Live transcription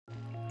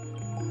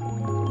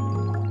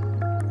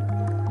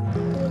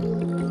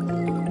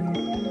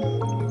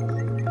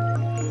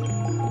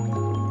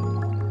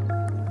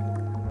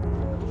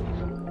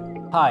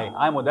Hi,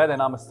 I'm Oded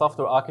and I'm a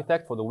software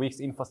architect for the Wix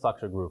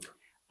Infrastructure Group.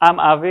 I'm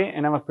Avi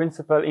and I'm a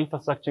principal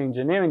infrastructure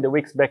engineer in the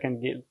Wix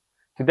backend guild.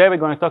 Today we're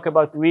going to talk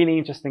about a really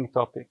interesting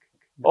topic,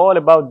 all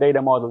about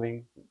data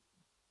modeling.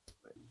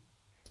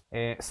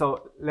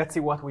 So let's see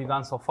what we've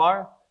done so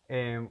far.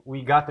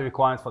 We got the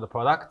requirements for the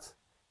product.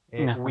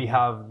 We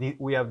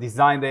have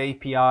designed the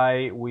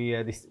API.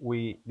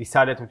 We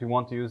decided that we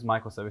want to use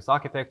microservice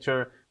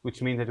architecture, which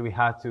means that we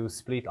had to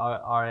split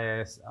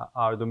our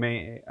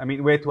domain. I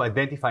mean, we had to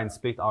identify and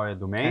split our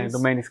domains.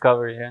 Domain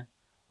discovery, yeah.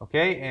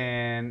 Okay,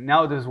 and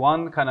now there's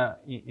one kind of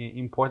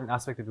important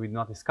aspect that we did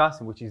not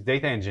discuss, which is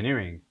data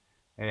engineering.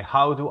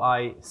 How do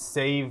I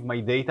save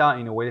my data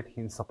in a way that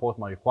can support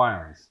my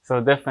requirements?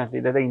 So definitely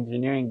data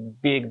engineering,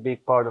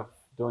 big part of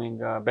doing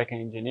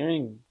backend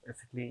engineering.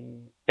 Basically,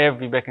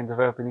 every backend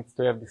developer needs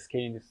to have this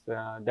skill in this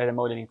data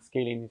modeling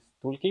skill in this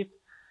toolkit.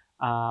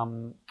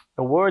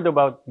 A word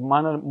about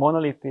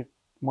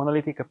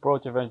monolithic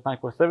approach of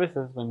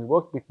microservices. When we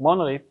work with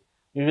monolith,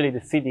 usually the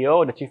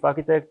CDO, the chief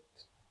architect,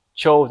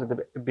 chose at the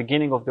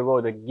beginning of the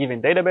road a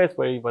given database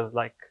where it was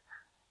like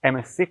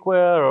MS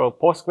SQL or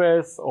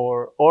Postgres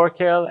or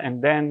Oracle,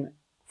 and then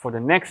for the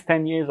next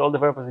 10 years, all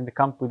developers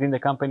within the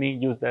company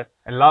used that.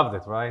 And loved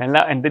it, right?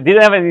 And they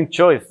didn't have any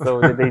choice.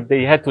 So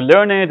they had to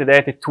learn it, they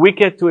had to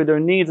tweak it to their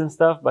needs and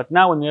stuff. But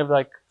now when you have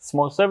like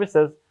small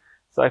services,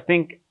 so I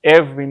think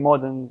every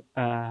modern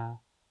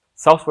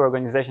software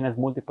organization has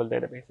multiple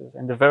databases,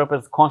 and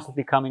developers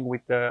constantly coming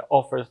with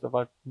offers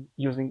about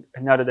using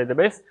another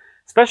database,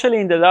 especially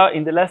in the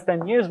last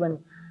 10 years when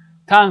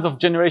tons of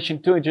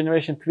generation 2 and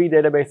generation 3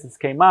 databases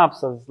came up.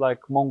 So it's like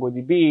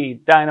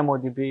MongoDB,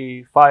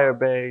 DynamoDB,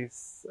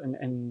 Firebase,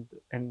 and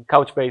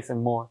Couchbase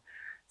and more.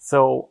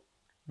 So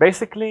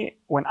basically,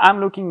 when I'm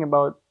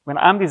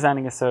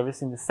designing a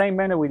service in the same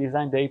manner we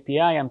design the API,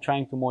 I'm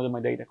trying to model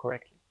my data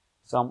correctly.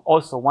 So I'm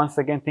also, once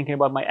again, thinking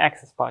about my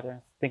access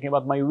patterns, thinking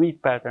about my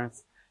read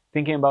patterns,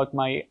 thinking about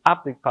my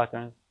update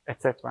patterns,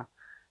 etc.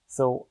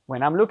 So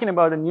when I'm looking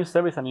about a new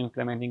service I'm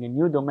implementing, a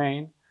new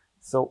domain,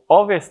 so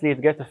obviously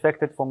it gets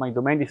affected from my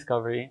domain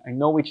discovery. I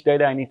know which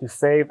data I need to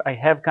save. I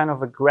have kind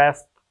of a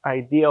grasp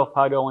idea of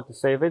how do I want to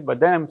save it, but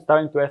then I'm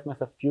starting to ask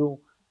myself a few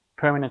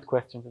permanent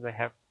questions that I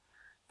have.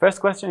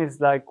 First question is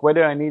like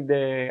whether I need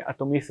the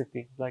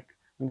atomicity. Like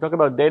when we talk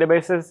about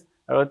databases,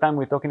 a lot of time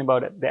we're talking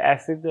about the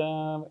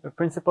ACID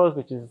principles,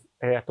 which is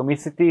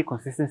atomicity,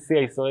 consistency,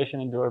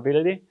 isolation, and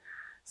durability.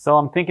 So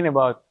I'm thinking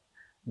about,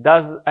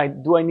 do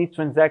I need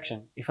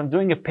transaction? If I'm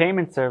doing a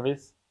payment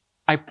service,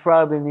 I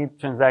probably need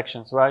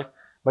transactions, right?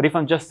 But if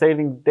I'm just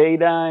saving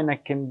data and I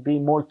can be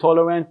more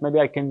tolerant, maybe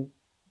I can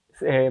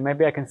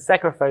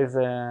sacrifice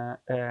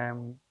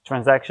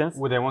transactions.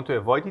 Would I want to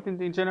avoid it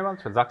in general,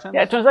 transactions?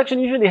 Yeah, transaction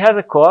usually has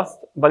a cost,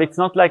 but it's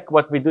not like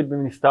what we did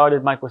when we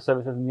started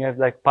microservices, and you have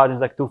like patterns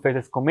like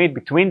two-phases commit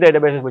between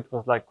databases, which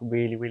was like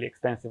really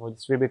expensive, or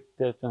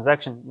distributed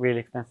transaction, really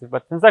expensive.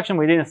 But transaction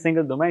within a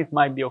single domain, it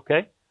might be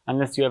okay,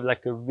 unless you have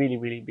like a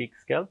really big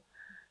scale.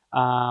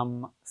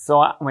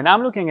 So when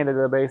I'm looking at a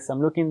database,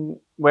 I'm looking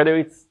whether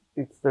it's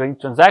the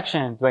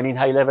transaction, do I need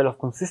high level of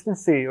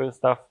consistency or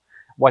stuff,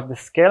 what the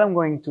scale I'm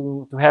going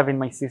to have in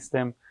my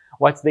system,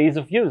 what's the ease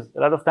of use.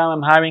 A lot of time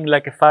I'm hiring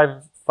like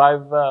five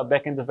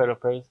backend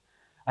developers.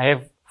 I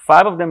have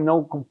 5 of them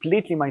know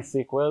completely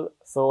MySQL,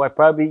 so I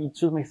probably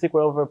choose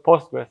MySQL over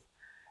Postgres.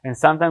 And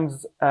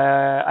sometimes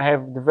I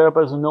have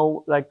developers who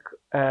know like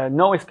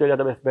NoSQL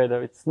database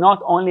better. It's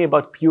not only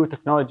about pure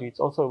technology, it's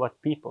also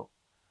about people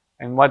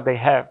and what they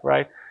have,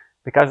 right?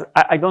 Because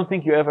I don't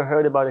think you ever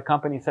heard about a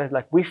company that says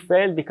like, we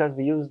failed because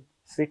we used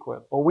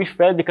SQL, or we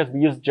failed because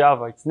we used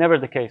Java. It's never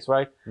the case,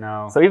 right?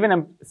 No.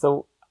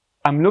 So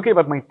I'm looking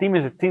about my team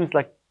as a team,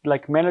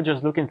 like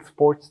managers looking at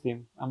sports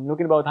team. I'm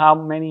looking about how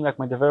many like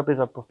my developers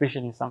are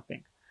proficient in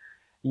something.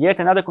 Yet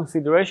another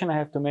consideration I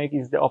have to make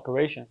is the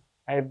operations.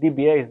 I have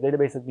DBAs,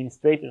 database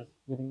administrators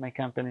within my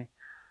company.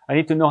 I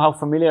need to know how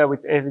familiar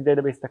with every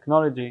database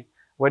technology,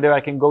 whether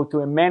I can go to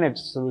a managed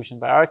solution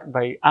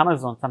by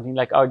Amazon, something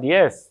like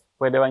RDS,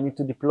 whether I need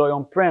to deploy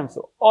on-prem.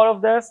 So all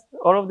of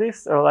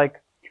this are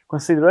like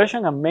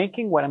consideration I'm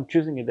making when I'm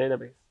choosing a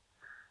database.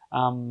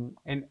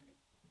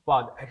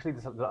 But actually,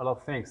 there's a lot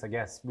of things. I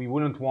guess we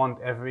wouldn't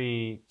want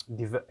every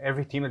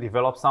team that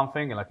develops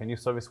something, like a new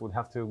service, would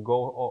have to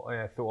go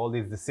through all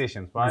these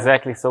decisions, right?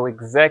 Exactly. So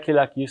exactly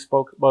like you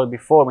spoke about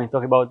before, when you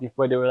talk about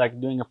whether we're like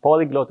doing a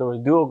polyglot or a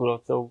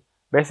duoglot. So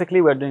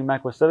basically, we're doing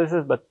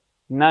microservices, but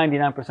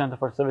 99%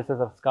 of our services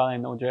are Scala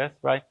and Node.js,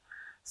 right?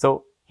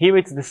 So here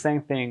it's the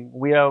same thing.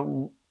 We are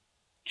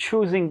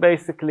choosing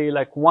basically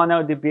like one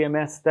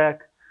RDBMS stack,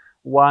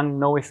 one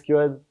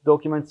NoSQL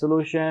document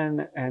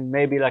solution, and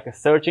maybe like a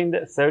search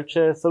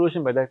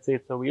solution, but that's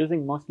it. So we're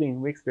using mostly in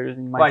Wix, we're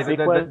using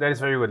MySQL. Right, that is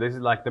very good. This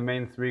is like the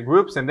main 3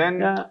 groups, and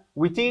then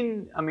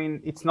within, I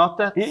mean, it's not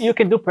that... You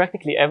can do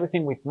practically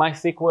everything with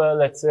MySQL,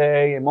 let's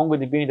say,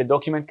 MongoDB in the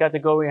document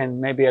category, and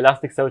maybe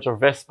Elasticsearch or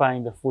Vespa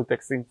in the full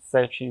text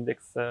search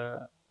index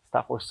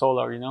stuff or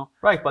Solar, you know.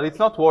 Right, but it's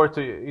not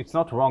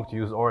wrong to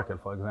use Oracle,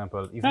 for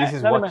example. If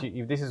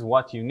this is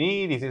what you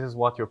need, if this is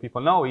what your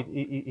people know,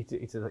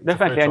 it's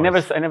definitely. I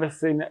never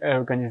seen an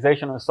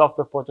organization or a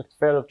software project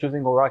fail of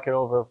choosing Oracle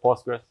over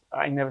Postgres.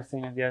 I never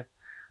seen it yet.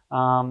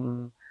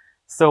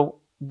 So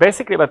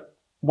basically, but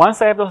once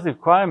I have those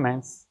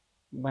requirements,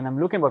 when I'm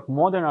looking at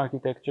modern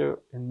architecture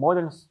and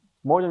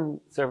modern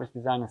service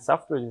design and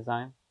software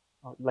design,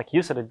 like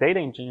you said, the data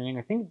engineering,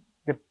 I think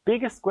the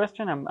biggest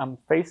question I'm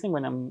facing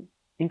when I'm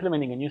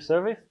implementing a new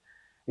service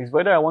is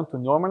whether I want to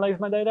normalize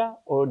my data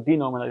or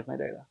denormalize my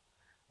data.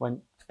 When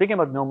speaking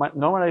about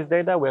normalized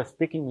data, we're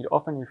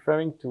often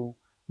referring to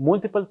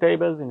multiple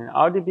tables in an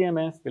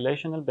RDBMS,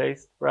 relational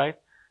based, right?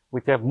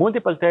 We have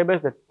multiple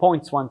tables that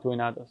points one to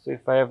another. So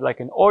if I have like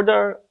an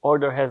order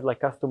has like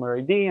customer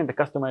ID, and the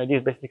customer ID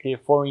is basically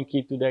a foreign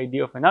key to the ID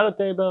of another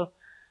table.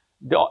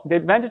 The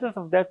advantages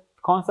of that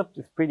concept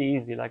is pretty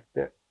easy. Like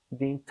the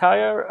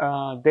entire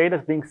data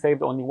is being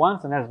saved only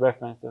once and has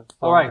references.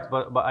 So all right,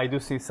 but I do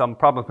see some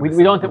problems with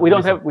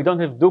we don't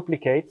have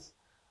duplicates,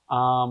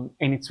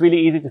 and it's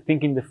really easy to think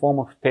in the form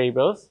of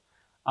tables,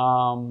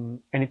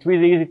 and it's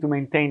really easy to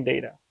maintain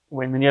data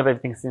when you have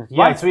everything since.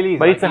 Yeah, it's really easy.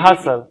 But it's a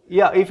hassle.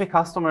 If a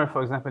customer,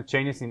 for example,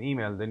 changes in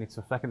email, then it's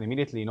reflected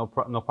immediately. No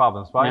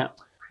problems, right?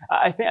 Yeah.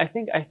 I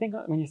think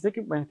when you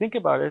think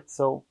about it,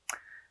 so.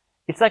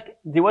 It's like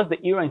there was the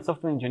era in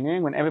software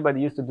engineering when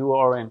everybody used to do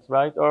ORMs,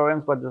 right?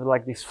 ORMs, but there's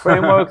like these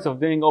frameworks of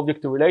doing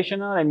object to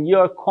relational, and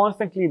you're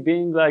constantly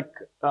being like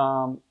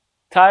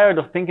tired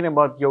of thinking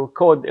about your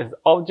code as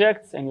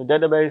objects and your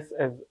database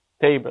as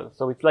tables.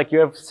 So it's like you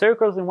have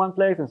circles in one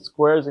place and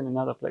squares in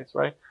another place,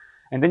 right?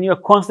 And then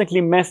you're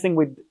constantly messing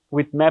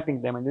with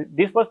mapping them. And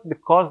this was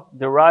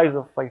the rise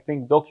of, I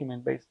think,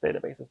 document-based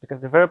databases,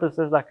 because developers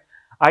says like,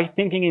 I'm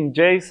thinking in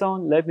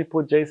JSON, let me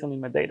put JSON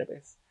in my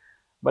database.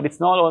 But it's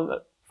not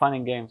all fun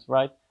and games,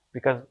 right?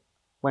 Because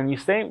when you're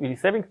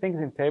saving things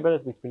in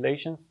tables with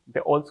relations,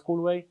 the old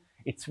school way,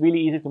 it's really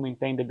easy to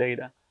maintain the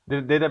data. The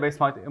database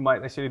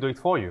might actually do it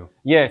for you.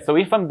 Yeah. So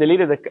if I'm the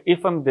lead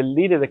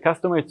of the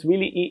customer, it's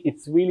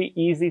really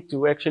easy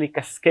to actually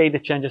cascade the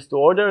changes to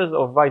orders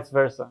or vice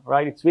versa,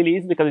 right? It's really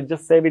easy because you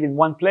just save it in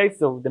one place.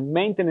 So the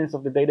maintenance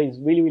of the data is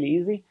really, really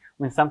easy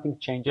when something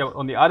changes.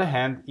 Yeah. On the other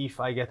hand, if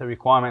I get a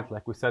requirement,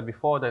 like we said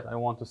before, that I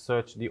want to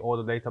search the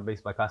order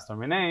database by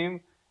customer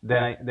name,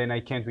 then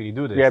I can't really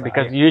do this. Yeah,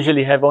 because you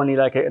usually have only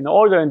like an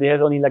order and it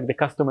has only like the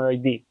customer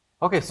ID.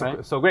 Okay,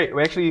 so great.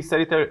 We actually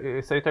said it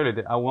earlier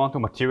that I want to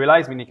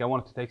materialize, meaning I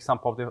want to take some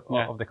of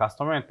the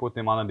customer and put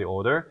them under the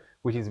order,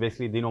 which is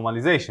basically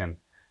denormalization.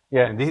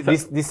 Yeah. And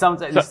this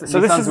sounds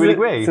really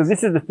great. So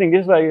this is the thing.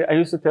 This is why I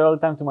used to tell all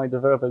the time to my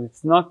developers,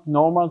 it's not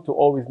normal to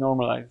always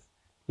normalize.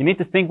 You need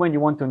to think when you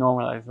want to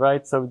normalize,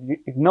 right? So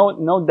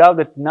no doubt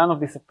that none of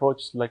this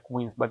approach like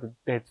wins, but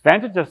the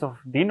advantages of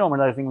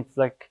denormalizing, it's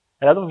like,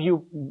 a lot of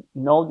you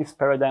know this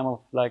paradigm of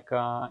like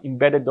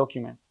embedded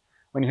document.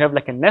 When you have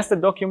like a nested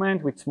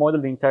document which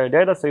models the entire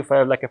data. So if I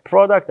have like a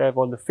product, I have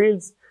all the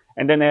fields,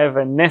 and then I have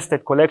a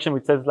nested collection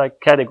which says like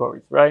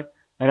categories, right?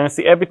 And I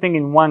see everything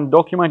in one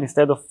document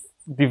instead of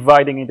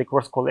dividing it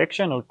across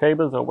collection or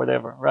tables or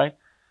whatever, right?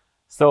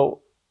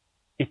 So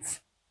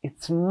it's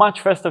much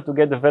faster to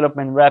get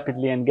development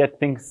rapidly and get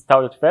things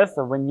started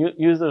faster. When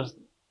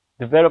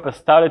developers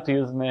started to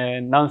use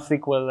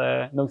NoSQL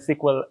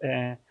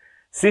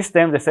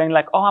system, they're saying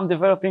like, oh, I'm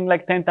developing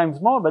like 10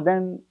 times more, but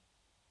then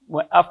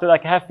after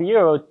like half a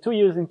year or 2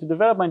 years into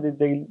development,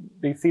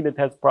 they see that it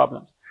has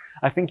problems.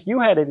 I think you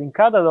had it in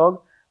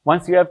catalog.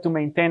 Once you have to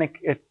maintain a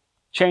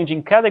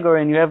changing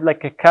category and you have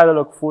like a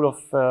catalog full of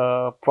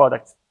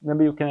products.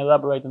 Maybe you can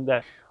elaborate on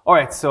that. All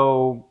right.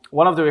 So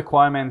one of the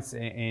requirements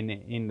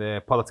in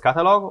the products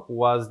catalog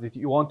was that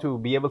you want to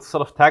be able to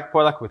sort of tag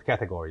product with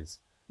categories.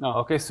 No.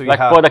 Okay, so like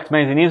products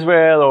made in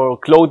Israel or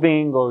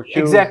clothing or shoes.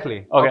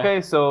 Exactly. Okay,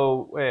 so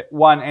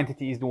one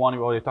entity is the one we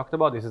already talked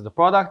about. This is the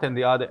product, and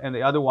the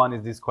other one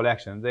is this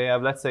collection. They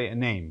have, let's say, a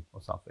name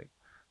or something,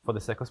 for the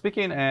sake of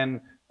speaking.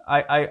 And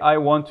I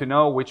want to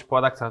know which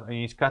products are in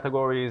each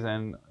categories,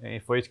 and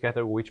for each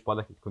category which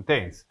product it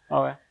contains.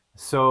 Okay.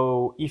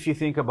 So if you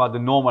think about the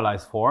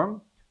normalized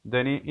form,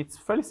 then it's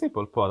fairly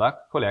simple: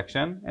 product,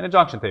 collection, and a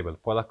junction table.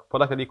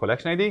 Product ID,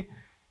 collection ID.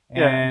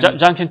 Yeah,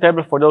 junction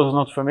table, for those who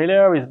are not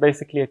familiar, is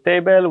basically a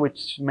table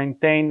which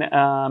maintain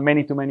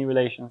many-to-many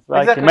relations.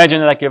 Right? Exactly.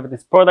 Imagine like you have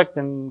this product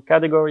and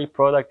category,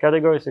 product,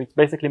 category. So it's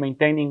basically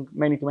maintaining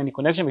many-to-many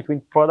connection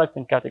between product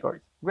and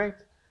categories. Great.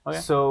 Okay.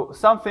 So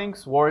some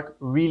things work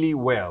really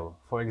well.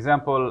 For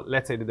example,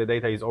 let's say that the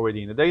data is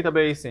already in the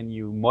database and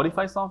you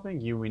modify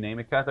something, you rename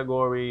a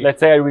category. Let's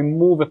say I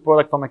remove a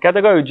product from a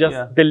category, you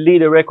just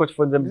delete a record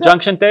for the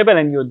junction table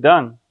and you're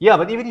done. Yeah,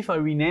 but even if I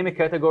rename a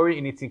category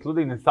and it's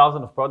included in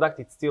thousands of products,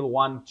 it's still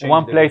one change.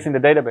 One place in the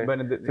database.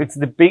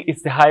 So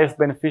it's the highest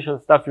beneficial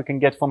stuff you can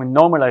get from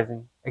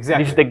normalizing.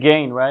 Exactly. This is the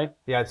gain, right?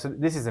 Yeah, so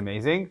this is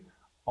amazing.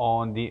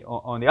 On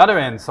the other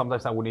end,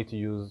 sometimes I would need to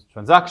use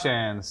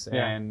transactions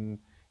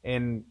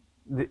and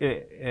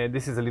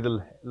this is a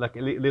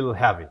little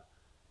heavy.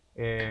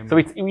 So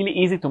it's really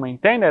easy to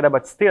maintain data,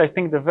 but still I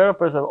think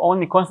developers are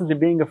only constantly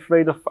being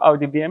afraid of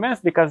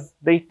RDBMS because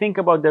they think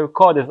about their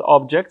code as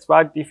objects,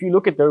 right? If you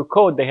look at their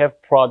code, they have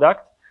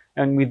product,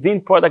 and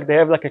within product they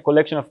have like a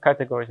collection of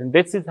categories, and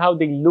this is how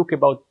they look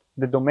about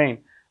the domain.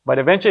 But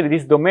eventually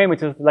this domain,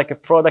 which is like a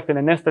product and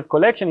a nested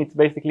collection, it's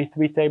basically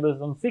 3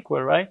 tables on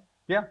SQL, right?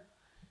 Yeah.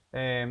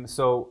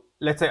 So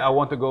let's say I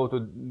want to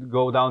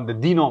go down the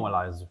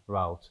denormalized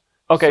route.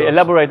 Okay,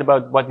 elaborate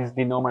about what is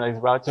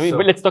denormalized route. So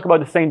let's talk about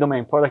the same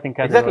domain, product and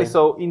category. Exactly.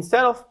 So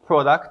instead of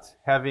product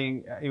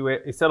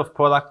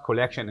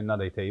collection in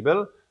another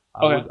table,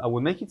 I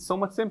would make it so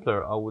much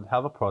simpler. I would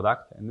have a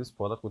product, and this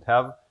product would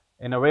have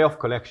an array of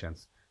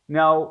collections.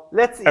 Now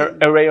let's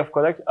array of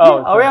collections.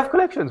 Array of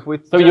collections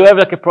with. So you have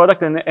like a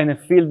product and a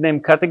field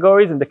name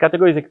categories, and the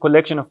category is a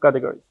collection of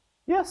categories.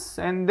 Yes,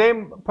 and they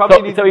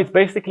probably. So it's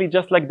basically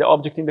just like the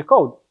object in the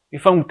code.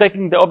 If I'm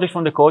taking the object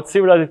from the code,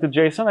 serialize it to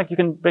JSON, like you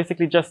can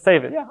basically just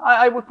save it. Yeah,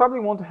 I would probably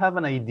want to have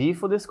an ID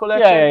for this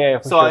collection. Yeah,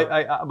 for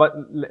sure. But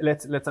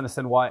let's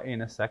understand why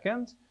in a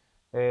second.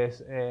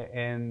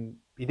 And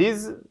it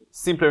is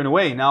simpler in a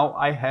way. Now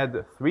I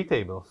had 3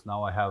 tables.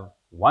 Now I have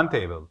 1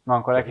 table.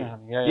 One collection.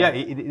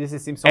 This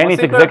seems so and much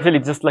it's simpler. exactly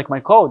just like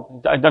my code.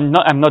 I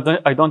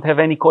don't have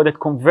any code that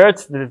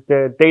converts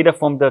the data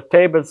from the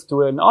tables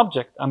to an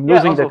object. I'm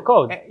losing that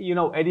code. You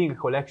know, adding a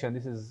collection,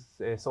 this is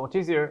so much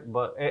easier,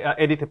 but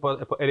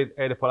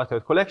add a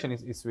product collection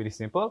is really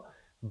simple.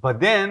 But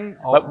then...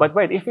 But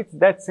wait, if it's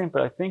that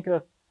simple, I think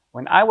that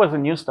when I was a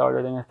new starter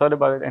and I thought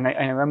about it, and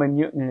I remember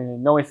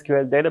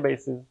NoSQL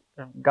databases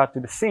got to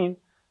the scene,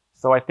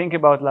 so I think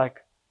about like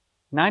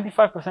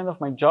 95% of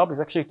my job is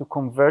actually to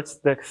convert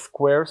the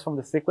squares from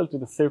the SQL to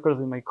the circles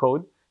in my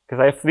code, because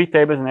I have 3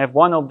 tables and I have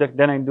 1 object,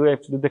 then I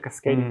have to do the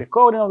cascading the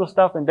code and all the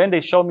stuff, and then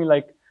they show me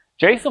like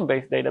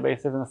JSON-based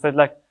databases, and I said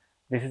like,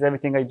 this is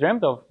everything I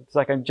dreamt of. It's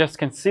like I just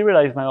can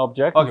serialize my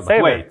object and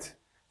save it.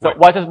 So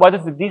what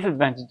is the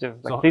disadvantages?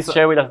 Like please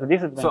share with us the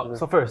disadvantages.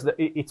 So first,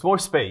 it's more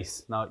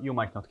space. Now you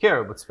might not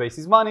care, but space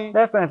is money.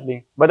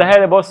 Definitely. But I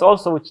had a boss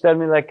also which told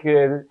me like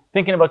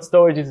thinking about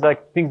storage is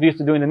like things we used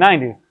to do in the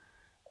 90s.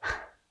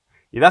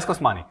 It does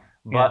cost money,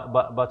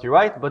 but you're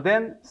right. But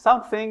then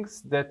some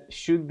things that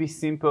should be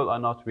simple are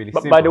not really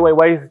simple. By the way,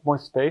 why is it more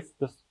space?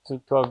 Just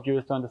to our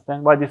viewers to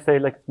understand. Why do you say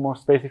like it's more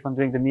space if I'm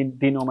doing the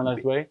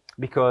denormalized way?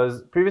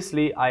 Because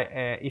previously,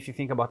 if you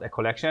think about a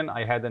collection,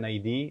 I had an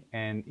ID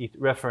and it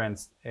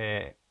referenced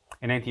an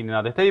entity in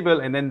another table,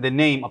 and then the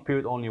name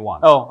appeared only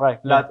once. Oh, right.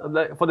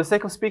 For the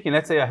sake of speaking,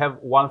 let's say I have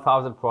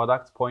 1,000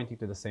 products pointing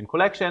to the same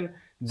collection.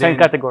 Same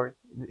category.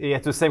 Yeah,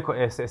 to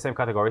the same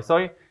category,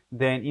 sorry.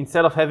 Then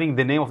instead of having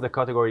the name of the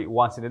category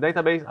once in the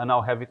database, I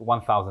now have it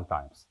 1,000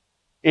 times.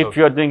 If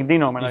you're doing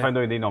denormalized. If I'm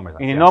doing denormalized.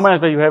 In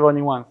denormalized, you have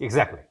only once.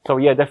 Exactly. So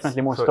yeah,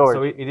 definitely more storage.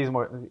 So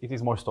it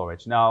is more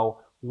storage. Now,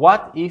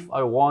 what if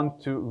I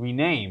want to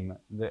rename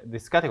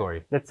this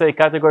category? Let's say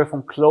category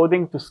from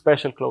clothing to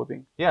special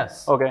clothing.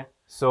 Yes. Okay.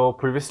 So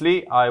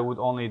previously I would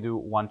only do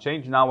 1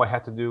 change. Now I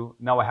have to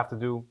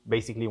do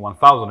basically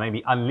 1,000,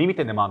 maybe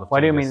unlimited amount of changes. What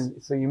do you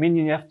mean? So you mean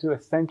you have to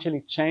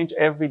essentially change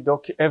every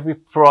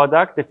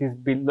product that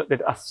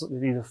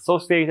is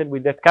associated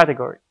with that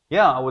category?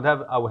 Yeah, I would have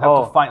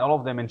to find all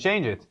of them and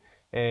change it.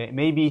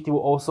 Maybe it will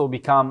also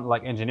become,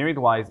 like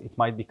engineering-wise, it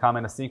might become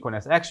an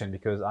asynchronous action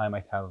because I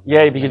might have.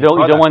 Yeah, but you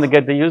don't want to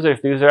get the user.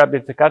 If the user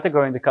updates the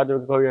category and the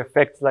category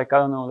affects like, I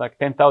don't know, like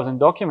 10,000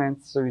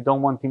 documents, so you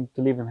don't want him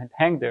to leave them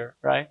hang there,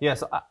 right? Yeah,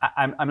 so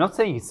I'm not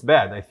saying it's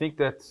bad. I think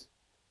that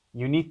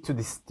you need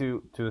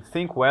to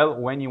think well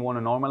when you want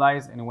to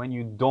normalize and when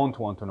you don't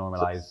want to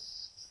normalize.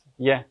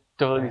 Yeah,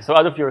 totally. So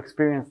out of your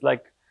experience,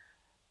 like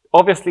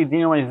obviously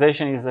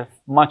denormalization is a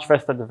much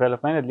faster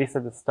development, at least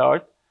at the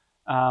start.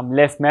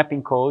 Less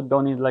mapping code,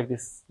 don't need like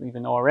this,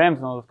 even ORMs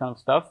and all this kind of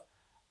stuff.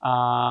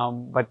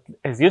 But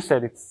as you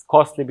said, it's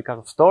costly because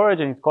of storage,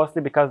 and it's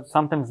costly because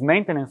sometimes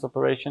maintenance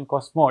operation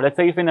costs more. Let's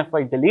say even if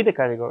I delete a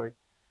category,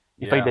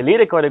 if I delete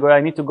a category,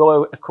 I need to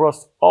go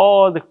across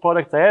all the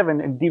products I have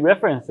and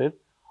dereference it,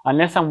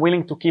 unless I'm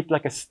willing to keep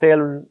like a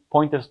stale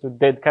pointers to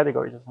dead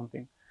categories or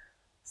something.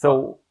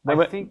 So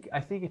I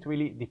think it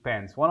really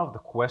depends. One of the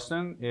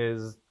questions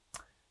is,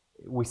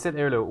 we said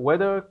earlier,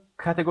 whether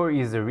category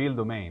is a real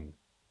domain.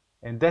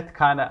 And that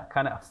kind of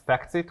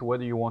affects it,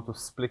 whether you want to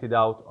split it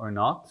out or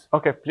not.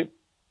 Okay,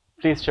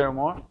 please share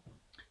more.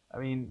 I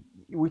mean,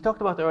 we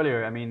talked about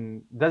earlier, I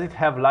mean, does it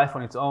have life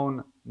on its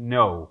own?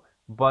 No.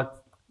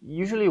 But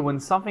usually when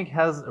something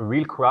has a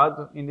real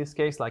CRUD, in this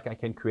case, like I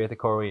can create a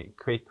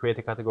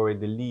category,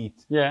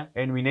 delete,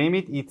 and rename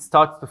it, it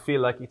starts to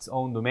feel like its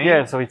own domain.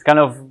 Yeah, so it's kind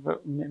of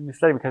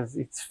misleading because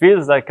it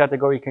feels like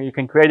category, you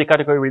can create a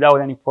category without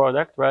any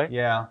product, right?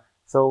 Yeah.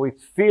 So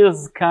it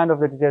feels kind of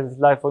that it has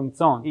life on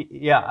its own.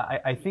 Yeah,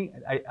 I think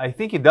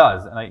it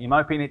does. And in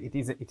my opinion,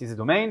 it is a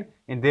domain.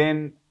 And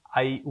then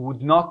I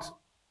would not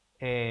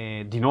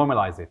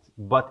denormalize it.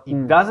 But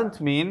it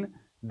doesn't mean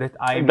that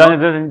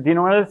doesn't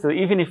denormalize. So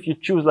even if you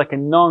choose like a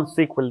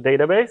non-SQL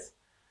database,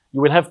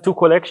 you will have two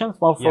collections,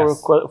 one for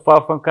Yes.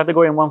 for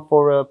category and one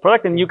for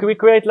product, and you can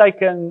recreate like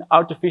an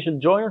artificial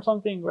join or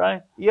something,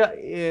 right?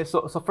 Yeah,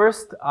 so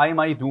first I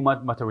might do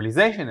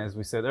materialization, as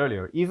we said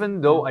earlier.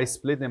 Even though I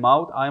split them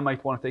out, I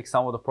might want to take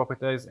some of the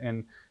properties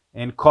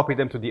and copy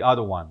them to the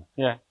other one.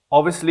 Yeah.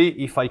 Obviously,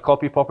 if I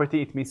copy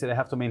property, it means that I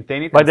have to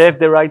maintain it. But they have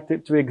the right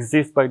to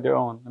exist by their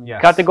own. I mean,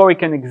 Yes. category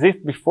can exist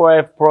before I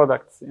have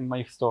products in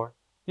my store.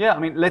 Yeah, I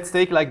mean, let's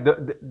take like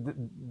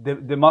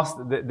the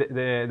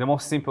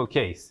most simple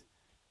case.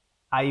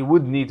 I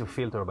would need to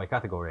filter by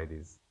category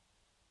IDs.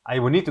 I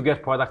would need to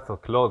get products or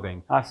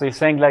clothing. So you're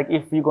saying like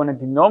if you're going to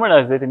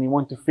denormalize it and you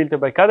want to filter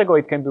by category,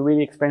 it can be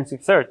really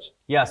expensive search.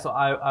 Yeah, so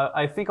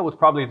I think I would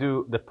probably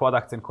do the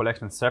products and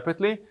collections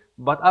separately,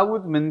 but I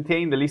would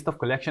maintain the list of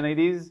collection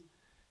IDs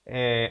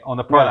on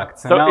the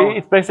products. Yeah. So now,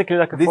 it's basically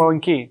like a foreign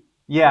key.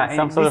 Yeah,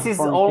 and this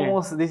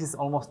is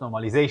almost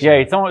normalization.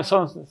 Yeah, it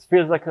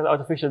feels like an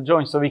artificial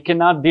join. So we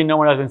cannot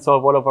denormalize and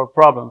solve all of our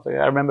problems.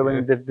 I remember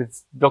when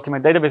this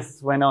document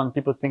database went on,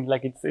 people think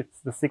like it's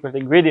the secret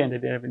ingredient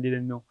that they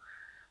didn't know.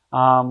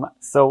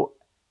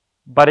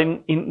 But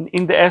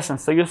in the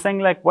essence, so you're saying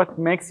like what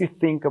makes you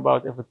think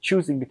about if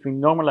choosing between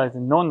normalized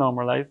and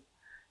non-normalized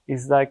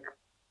is like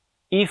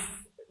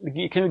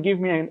can you give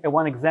me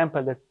one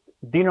example that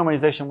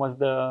denormalization was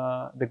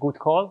the good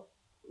call?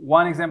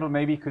 One example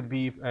maybe could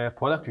be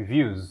product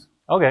reviews.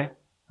 Okay.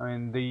 I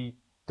mean, they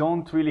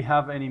don't really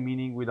have any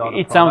meaning without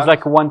it sounds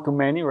like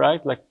one-to-many,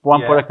 right? Like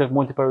one product has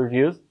multiple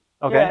reviews.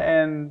 Okay.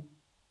 Yeah,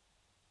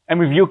 and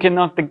review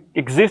cannot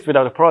exist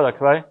without a product,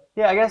 right?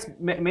 Yeah, I guess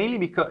mainly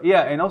because,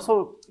 and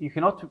also you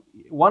cannot,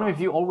 one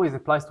review always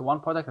applies to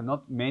one product and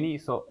not many,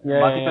 so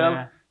multiple.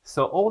 Yeah.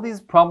 So all these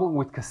problems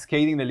with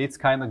cascading the leads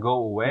kind of go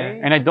away.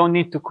 Yeah. And I don't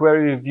need to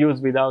query reviews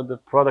without the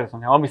products.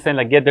 I'll be saying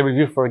like get the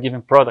review for a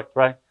given product,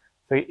 right?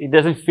 So it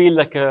doesn't feel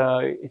like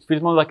it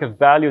feels more like a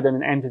value than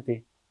an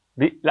entity,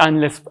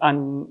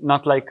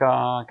 not like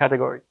a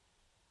category.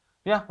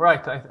 Yeah,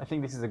 right. I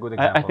think this is a good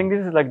example. I think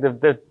this is like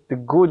the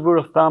good rule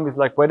of thumb is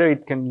like whether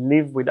it can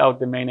live without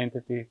the main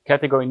entity.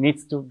 Category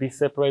needs to be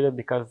separated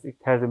because it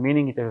has a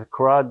meaning, it has a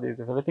CRUD, it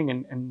has everything,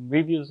 and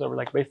reviews are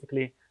like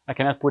basically, I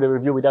cannot put a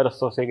review without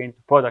associating it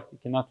to product.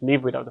 It cannot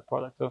live without the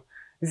product. So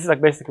this is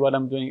like basically what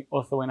I'm doing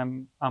also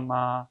when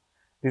I'm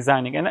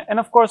designing. And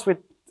of course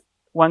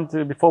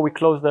before we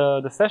close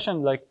the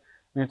session, like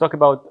when you talk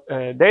about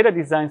data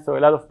design, so a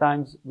lot of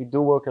times we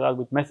do work a lot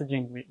with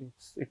messaging.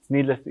 It's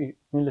needless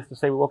to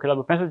say we work a lot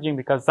with messaging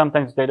because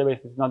sometimes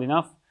database is not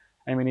enough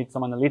and we need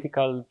some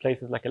analytical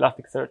places like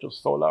Elasticsearch or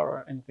Solar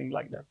or anything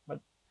like that. But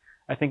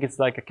I think it's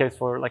like a case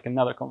for like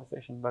another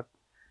conversation, but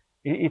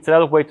it's a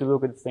lot of ways to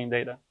look at the same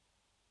data.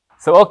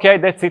 So, okay,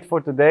 that's it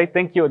for today.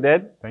 Thank you,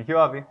 Oded. Thank you,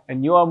 Avi.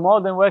 And you are more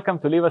than welcome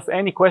to leave us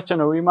any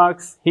question or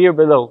remarks here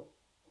below.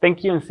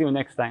 Thank you and see you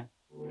next time.